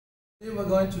Today we're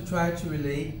going to try to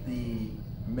relate the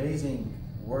amazing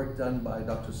work done by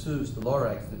Dr. Seuss, the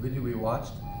Lorax, the video we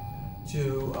watched,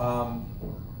 to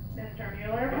Mr.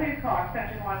 Mueller, please call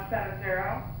extension 170.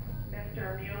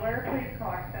 Mr. Mueller, please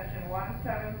call extension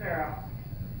 170.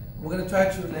 we're going to try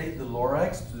to relate the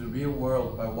Lorax to the real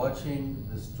world by watching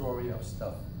the story of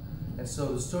stuff. And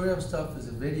so the story of stuff is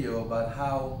a video about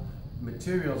how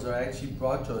materials are actually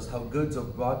brought to us, how goods are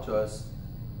brought to us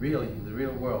really in the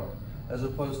real world, as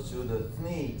opposed to the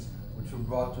things which were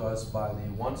brought to us by the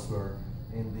Onceler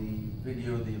in the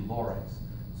video, the Lorax.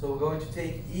 So we're going to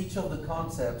take each of the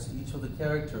concepts, each of the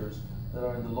characters that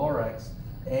are in the Lorax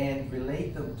and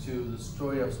relate them to the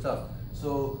story of stuff.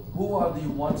 So who are the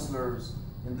Oncelers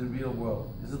in the real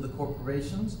world? Is it the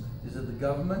corporations? Is it the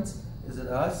governments? Is it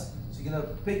us? So you're going to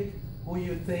pick who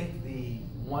you think the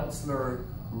Onceler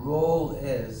role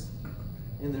is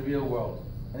in the real world.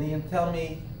 And you can tell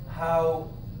me how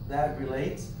that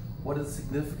relates, what is the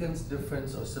significance,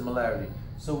 difference, or similarity.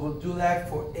 So we'll do that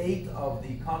for 8 of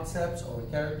the concepts or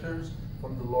characters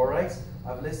from the Lorax.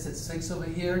 I've listed 6 over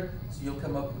here, so you'll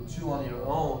come up with 2 on your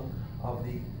own of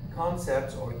the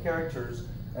concepts or characters,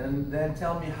 and then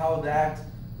tell me how that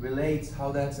relates,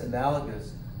 how that's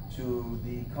analogous to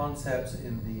the concepts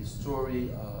in the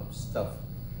story of stuff.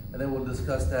 And then we'll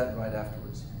discuss that right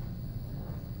afterwards.